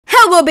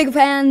Hello, big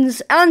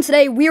fans, and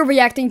today we are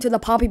reacting to the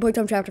Poppy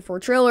Playtime Chapter 4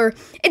 trailer.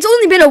 It's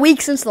only been a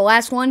week since the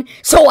last one,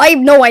 so I have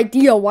no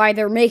idea why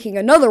they're making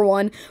another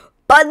one,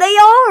 but they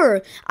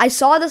are! I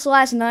saw this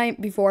last night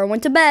before I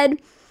went to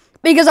bed,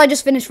 because I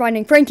just finished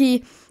Finding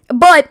Frankie,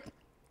 but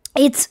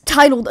it's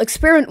titled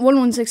Experiment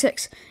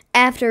 1166,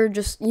 after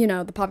just, you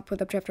know, the Poppy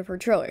Playtime Chapter 4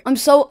 trailer. I'm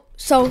so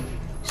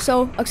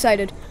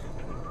excited.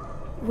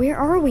 Where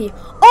are we?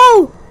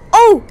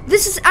 Oh,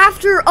 this is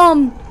after,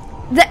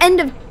 the end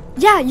of...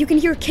 Yeah, you can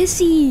hear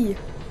Kissy.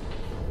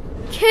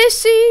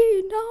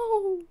 Kissy,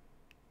 no.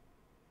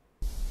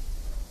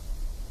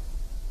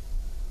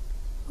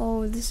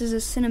 Oh, this is a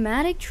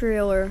cinematic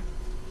trailer.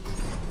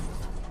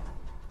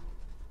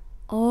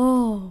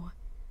 Oh.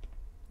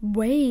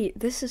 Wait,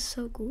 this is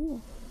so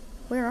cool.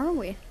 Where are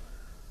we?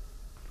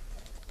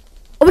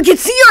 Oh, we can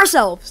see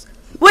ourselves.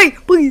 Wait,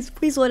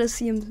 please let us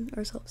see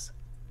ourselves.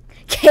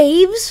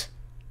 Caves?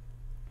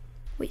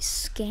 Wait,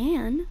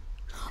 scan?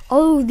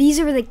 Oh, these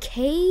are the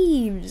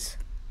caves.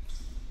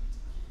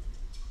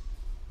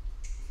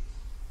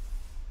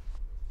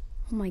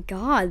 Oh my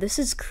god, this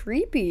is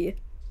creepy.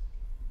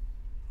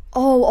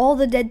 Oh, all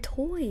the dead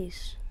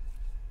toys.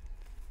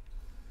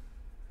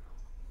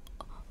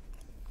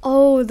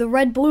 Oh, the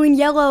red, blue, and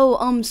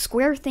yellow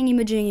square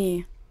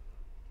thingy-majingy.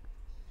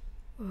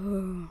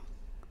 Oh.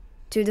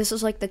 Dude, this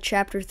is like the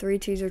Chapter 3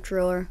 teaser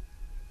trailer.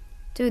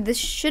 Dude, this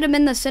should have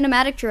been the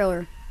cinematic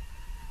trailer.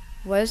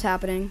 What is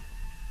happening?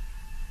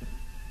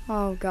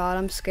 Oh god,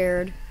 I'm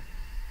scared.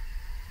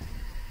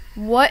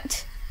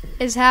 What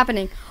is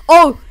happening?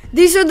 Oh,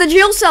 these are the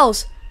jail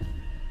cells.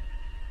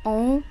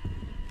 Oh.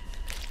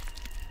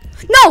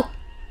 No!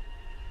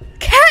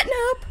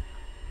 Catnip!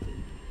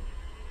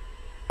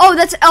 Oh,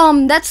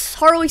 that's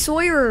Harley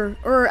Sawyer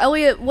or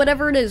Elliot,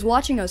 whatever it is,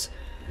 watching us.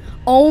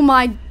 Oh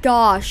my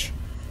gosh.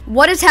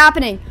 What is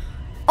happening?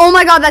 Oh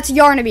my god, that's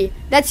Yarnaby.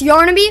 That's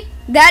Yarnaby?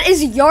 That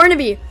is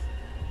Yarnaby.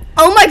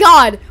 Oh my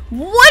god.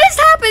 What is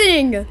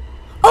happening?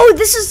 Oh,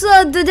 this is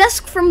the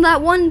desk from that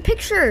one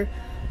picture.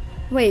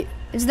 Wait,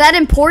 is that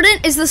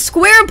important? Is the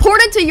square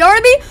important to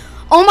Yarnaby?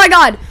 Oh my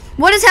god,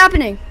 what is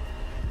happening?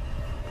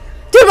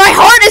 Dude, my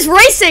heart is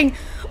racing.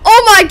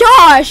 Oh my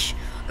gosh.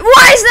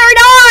 Why is there an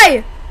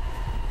eye?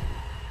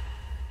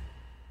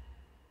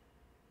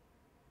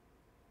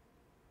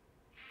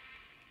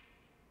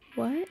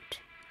 What?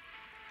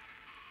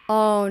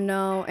 Oh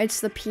no,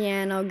 it's the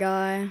piano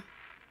guy.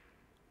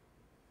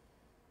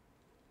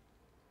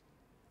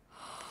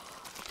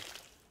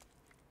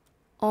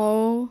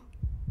 Oh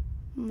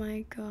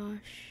my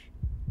gosh.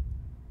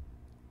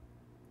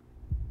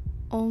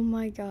 Oh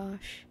my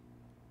gosh.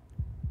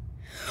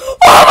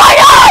 Oh my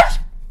gosh!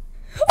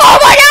 Oh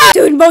my god!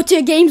 Dude,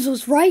 Motia Games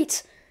was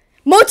right.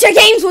 Motia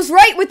Games was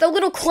right with the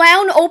little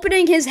clown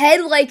opening his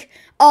head like,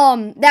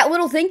 that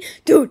little thing.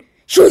 Dude,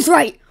 she was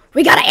right.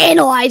 We gotta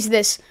analyze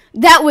this.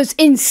 That was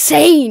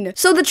insane.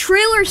 So the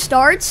trailer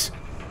starts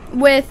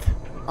with,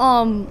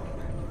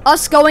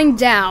 us going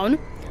down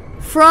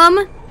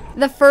from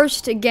the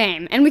first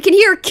game, and we can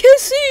hear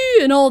Kissy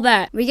and all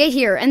that. We get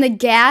here, and the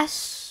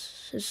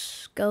gas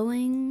is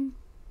going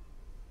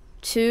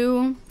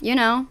to, you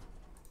know,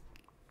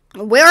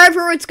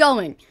 wherever it's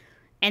going.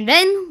 And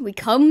then we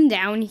come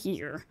down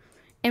here,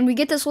 and we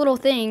get this little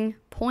thing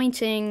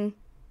pointing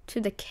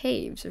to the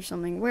caves or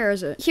something. Where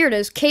is it? Here it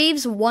is,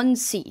 Caves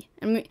 1C.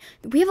 And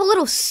we have a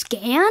little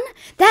scan?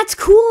 That's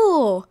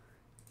cool.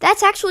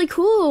 That's actually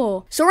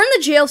cool. So we're in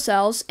the jail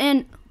cells,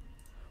 and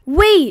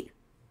wait.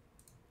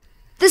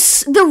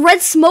 The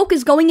red smoke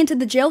is going into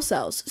the jail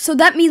cells. So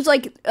that means,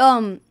 like,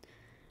 the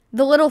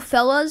little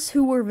fellas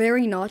who were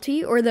very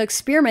naughty, or the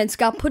experiments,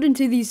 got put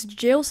into these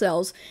jail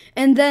cells.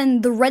 And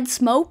then the red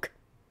smoke,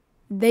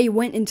 they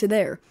went into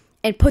there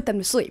and put them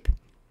to sleep.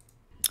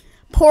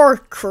 Poor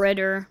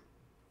critter.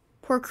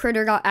 Poor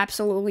critter got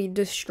absolutely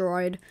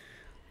destroyed.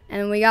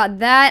 And we got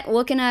that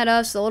looking at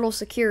us, the little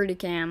security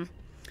cam.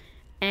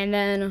 And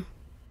then,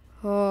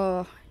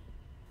 oh...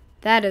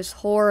 that is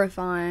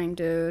horrifying,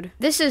 dude.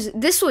 This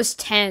was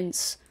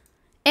tense.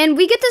 And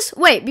we get this,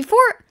 wait,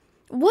 before,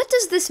 what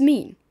does this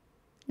mean?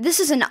 This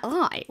is an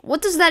eye.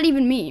 What does that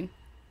even mean?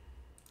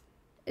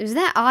 Is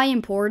that eye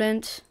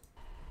important?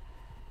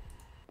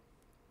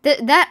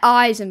 That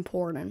eye is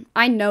important.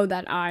 I know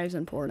that eye is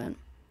important.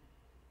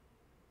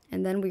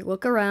 And then we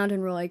look around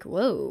and we're like,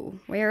 whoa,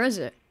 where is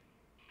it?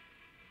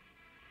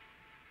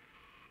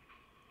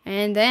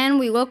 And then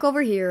we look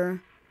over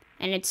here,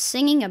 and it's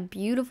singing a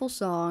beautiful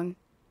song.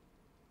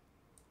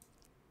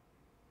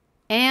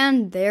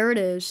 And there it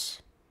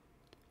is.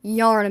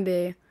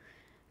 Yarnaby.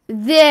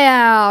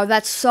 Yeah,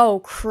 that's so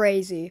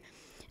crazy.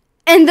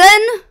 And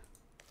then...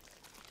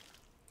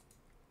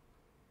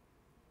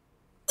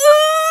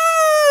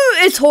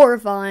 it's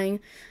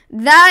horrifying.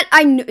 That,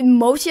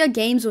 Motia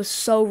Games was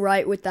so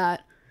right with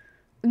that.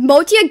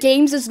 Motia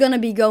Games is gonna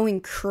be going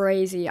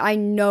crazy. I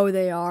know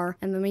they are.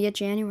 And then we get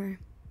January.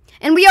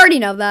 And we already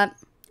know that.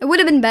 It would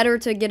have been better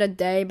to get a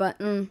day, but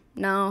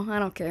no, I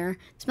don't care.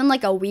 It's been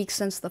like a week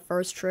since the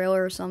first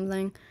trailer or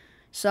something.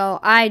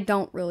 So I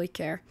don't really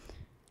care.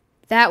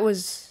 That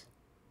was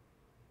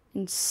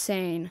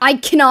insane. I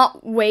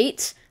cannot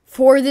wait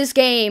for this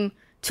game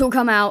to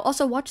come out.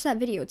 Also, watch that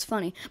video. It's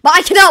funny. But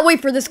I cannot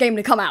wait for this game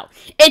to come out.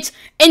 It's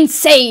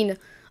insane.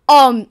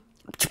 Poppy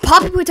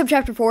Playtime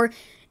Chapter 4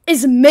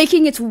 is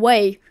making its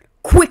way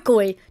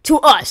quickly to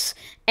us.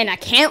 And I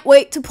can't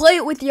wait to play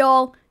it with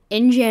y'all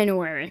in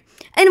January.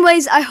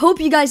 Anyways, I hope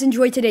you guys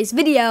enjoyed today's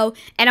video,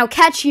 and I'll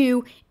catch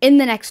you in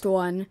the next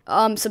one.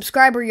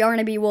 Subscriber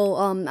Yarnaby will,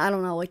 I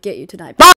don't know, like, get you tonight. Bye!